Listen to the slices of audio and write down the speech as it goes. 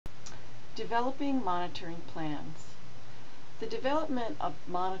Developing monitoring plans. The development of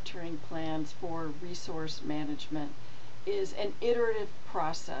monitoring plans for resource management is an iterative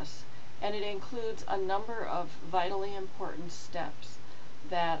process, and it includes a number of vitally important steps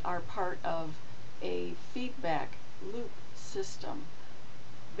that are part of a feedback loop system.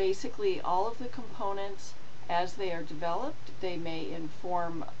 Basically, all of the components, as they are developed, they may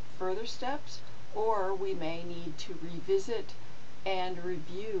inform further steps, or we may need to revisit and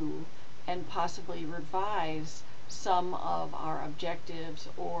review and possibly revise some of our objectives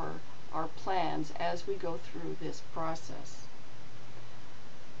or our plans as we go through this process.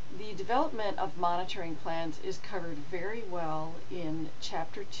 The development of monitoring plans is covered very well in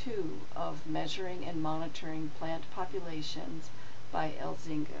Chapter 2 of Measuring and Monitoring Plant Populations by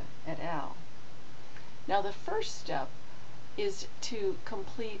Elzinga et al. Now, the first step is to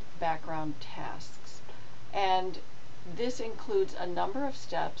complete background tasks, and this includes a number of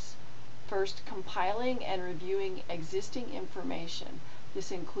steps. First, compiling and reviewing existing information.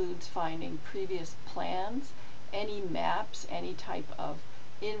 This includes finding previous plans, any maps, any type of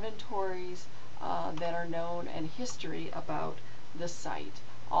inventories that are known, and history about the site.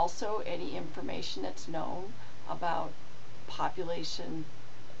 Also, any information that's known about population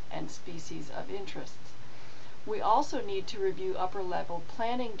and species of interest. We also need to review upper-level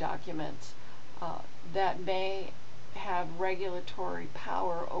planning documents that may have regulatory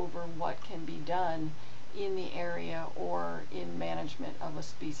power over what can be done in the area or in management of a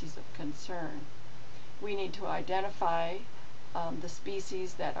species of concern. We need to identify the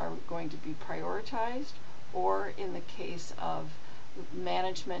species that are going to be prioritized, or in the case of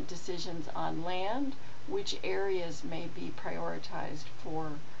management decisions on land, which areas may be prioritized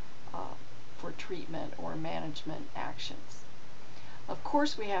for treatment or management actions. Of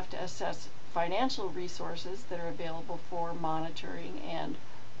course, we have to assess financial resources that are available for monitoring and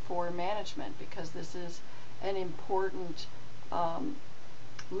for management, because this is an important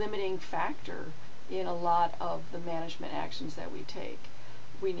limiting factor in a lot of the management actions that we take.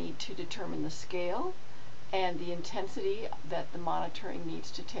 We need to determine the scale and the intensity that the monitoring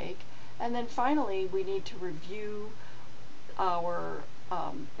needs to take, and then finally we need to review our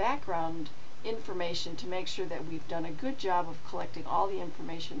background information to make sure that we've done a good job of collecting all the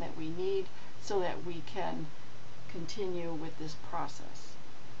information that we need so that we can continue with this process.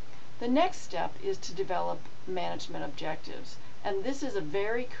 The next step is to develop management objectives, and this is a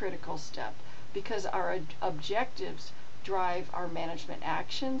very critical step because our objectives drive our management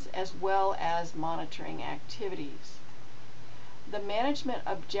actions as well as monitoring activities. The management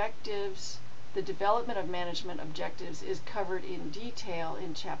objectives, the development of management objectives is covered in detail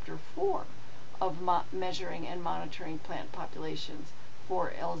in Chapter 4 of Measuring and Monitoring Plant Populations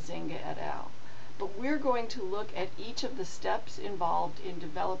for Elzinga et al. But we're going to look at each of the steps involved in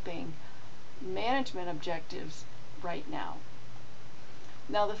developing management objectives right now.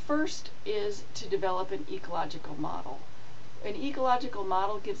 Now, the first is to develop an ecological model. An ecological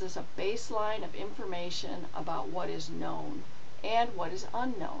model gives us a baseline of information about what is known and what is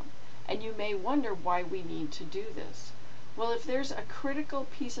unknown. And you may wonder why we need to do this. Well, if there's a critical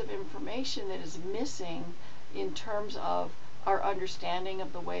piece of information that is missing in terms of our understanding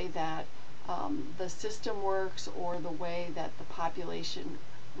of the way that the system works or the way that the population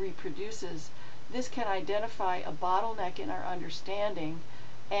reproduces, this can identify a bottleneck in our understanding,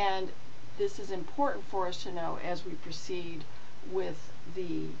 and this is important for us to know as we proceed with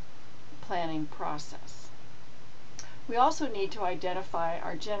the planning process. We also need to identify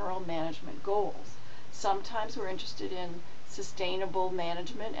our general management goals. Sometimes we're interested in sustainable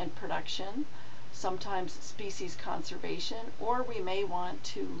management and production, sometimes species conservation, or we may want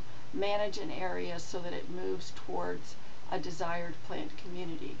to manage an area so that it moves towards a desired plant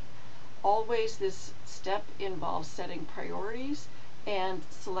community. Always this step involves setting priorities and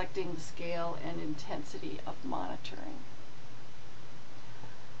selecting the scale and intensity of monitoring.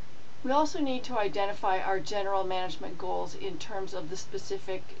 We also need to identify our general management goals in terms of the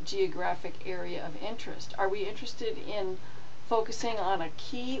specific geographic area of interest. Are we interested in focusing on a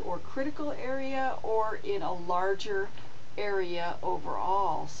key or critical area, or in a larger area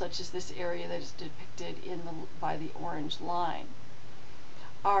overall, such as this area that is depicted by the orange line?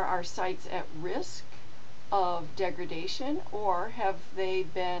 Are our sites at risk of degradation, or have they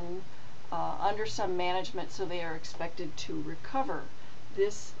been under some management so they are expected to recover?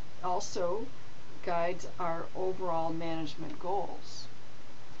 This also guides our overall management goals.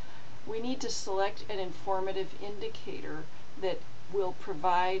 We need to select an informative indicator that will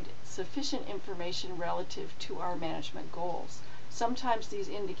provide sufficient information relative to our management goals. Sometimes these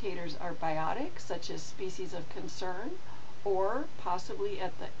indicators are biotic, such as species of concern, or possibly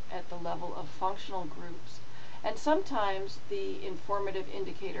at the level of functional groups. And sometimes the informative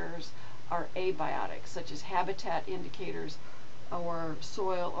indicators are abiotic, such as habitat indicators or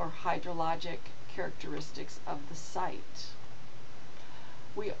soil or hydrologic characteristics of the site.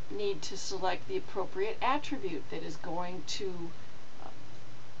 We need to select the appropriate attribute that is going to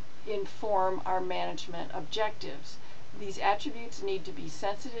inform our management objectives. These attributes need to be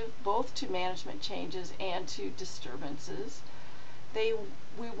sensitive both to management changes and to disturbances.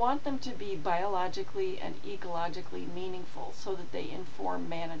 We want them to be biologically and ecologically meaningful so that they inform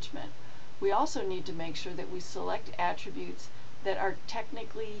management. We also need to make sure that we select attributes that are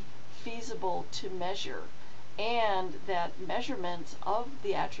technically feasible to measure and that measurements of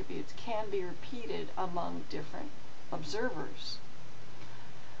the attributes can be repeated among different observers.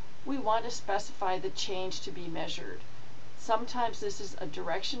 We want to specify the change to be measured. Sometimes this is a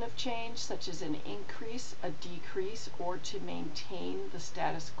direction of change, such as an increase, a decrease, or to maintain the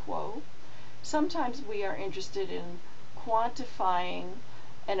status quo. Sometimes we are interested in quantifying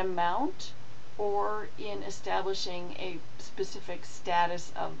an amount or in establishing a specific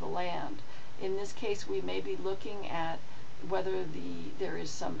status of the land. In this case, we may be looking at whether there is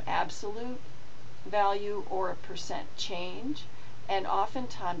some absolute value or a percent change, and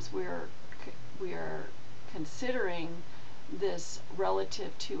oftentimes we are considering this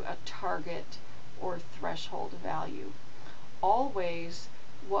relative to a target or threshold value. Always,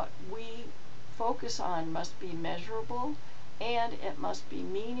 what we focus on must be measurable and it must be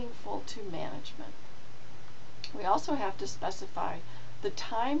meaningful to management. We also have to specify the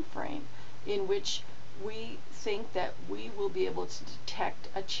time frame in which we think that we will be able to detect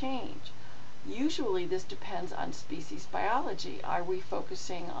a change. Usually this depends on species biology. Are we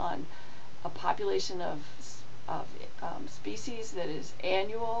focusing on a population of species that is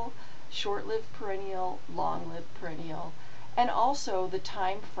annual, short-lived perennial, long-lived perennial, and also the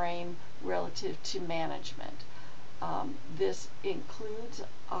time frame relative to management. This includes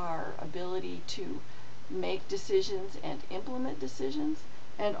our ability to make decisions and implement decisions,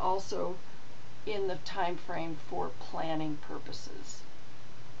 and also in the time frame for planning purposes.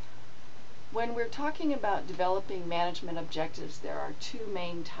 When we're talking about developing management objectives, there are two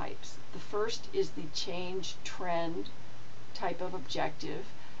main types. The first is the change trend type of objective,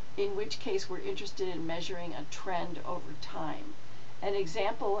 in which case we're interested in measuring a trend over time. An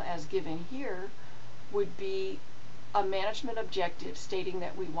example, as given here, would be a management objective stating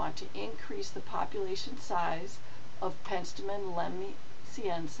that we want to increase the population size of Penstemon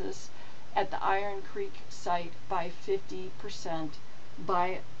lemniensis at the Iron Creek site by 50%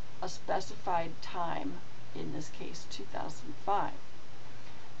 by a specified time, in this case 2005.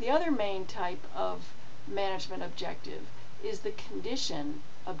 The other main type of management objective is the condition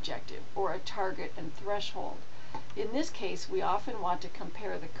objective, or a target and threshold. In this case, we often want to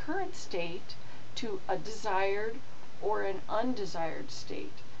compare the current state to a desired or an undesired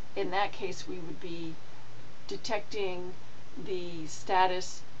state. In that case, we would be detecting the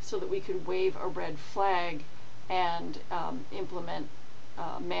status so that we could wave a red flag and implement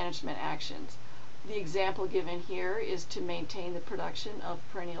management actions. The example given here is to maintain the production of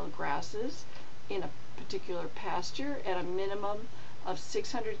perennial grasses in a particular pasture at a minimum of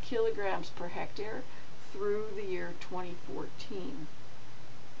 600 kilograms per hectare through the year 2014.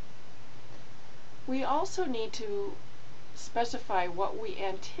 We also need to specify what we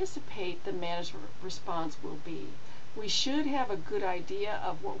anticipate the management response will be. We should have a good idea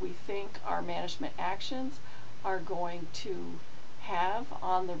of what we think our management actions are going to have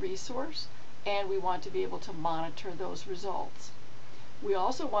on the resource, and we want to be able to monitor those results. We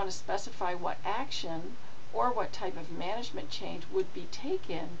also want to specify what action or what type of management change would be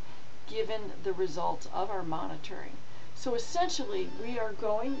taken given the results of our monitoring. So essentially, we are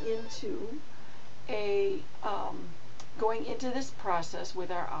going into this process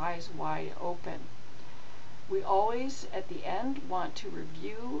with our eyes wide open. We always, at the end, want to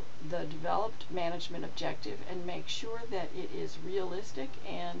review the developed management objective and make sure that it is realistic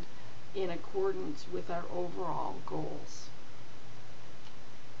and in accordance with our overall goals.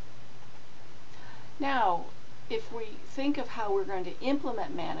 Now, if we think of how we're going to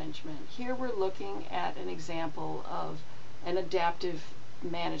implement management, here we're looking at an example of an adaptive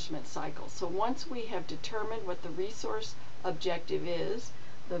management cycle. So once we have determined what the resource objective is,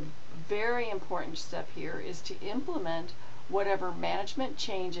 the very important step here is to implement whatever management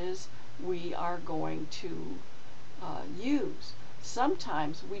changes we are going to use.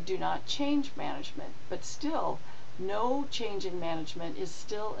 Sometimes we do not change management, but still, no change in management is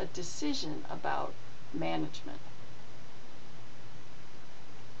still a decision about management.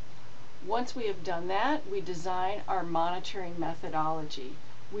 Once we have done that, we design our monitoring methodology.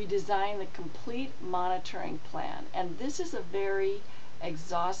 We design the complete monitoring plan, and this is a very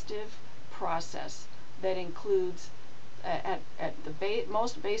exhaustive process that includes at the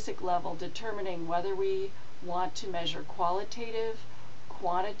most basic level determining whether we want to measure qualitative,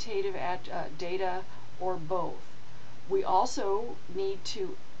 quantitative data, or both. We also need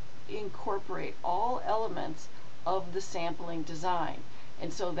to incorporate all elements of the sampling design,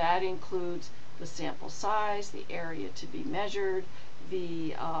 and so that includes the sample size, the area to be measured,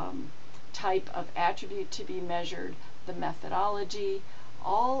 the type of attribute to be measured, the methodology.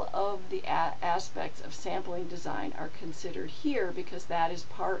 All of the aspects of sampling design are considered here because that is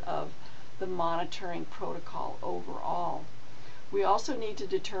part of the monitoring protocol overall. We also need to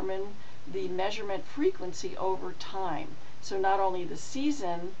determine the measurement frequency over time. So not only the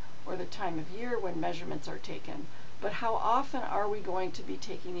season or the time of year when measurements are taken, but how often are we going to be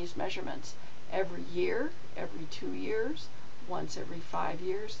taking these measurements? Every year, every 2 years, once every 5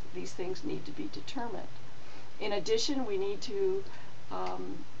 years? These things need to be determined. In addition, we need to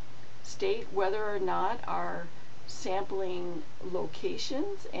state whether or not our sampling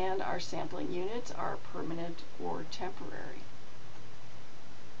locations and our sampling units are permanent or temporary.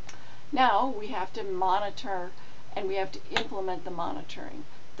 Now we have to monitor and we have to implement the monitoring.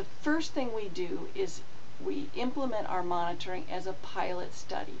 The first thing we do is we implement our monitoring as a pilot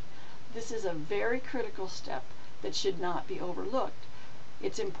study. This is a very critical step that should not be overlooked.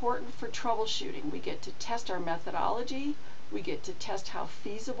 It's important for troubleshooting. We get to test our methodology, we get to test how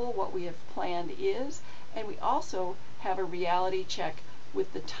feasible what we have planned is, and we also have a reality check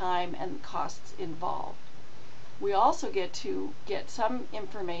with the time and costs involved. We also get to get some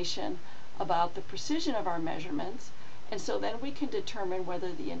information about the precision of our measurements, and so then we can determine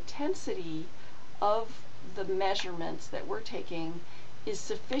whether the intensity of the measurements that we're taking is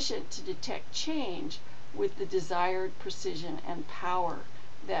sufficient to detect change with the desired precision and power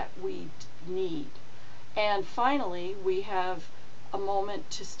that we need. And finally, we have a moment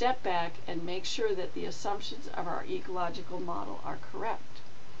to step back and make sure that the assumptions of our ecological model are correct.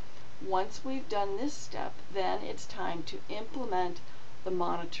 Once we've done this step, then it's time to implement the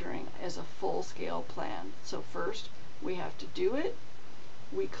monitoring as a full-scale plan. So first, we have to do it,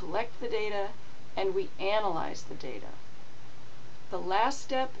 we collect the data, and we analyze the data. The last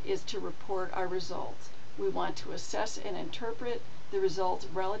step is to report our results. We want to assess and interpret the results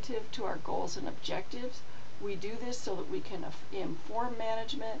relative to our goals and objectives. We do this so that we can inform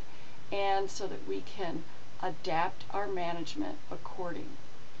management and so that we can adapt our management accordingly.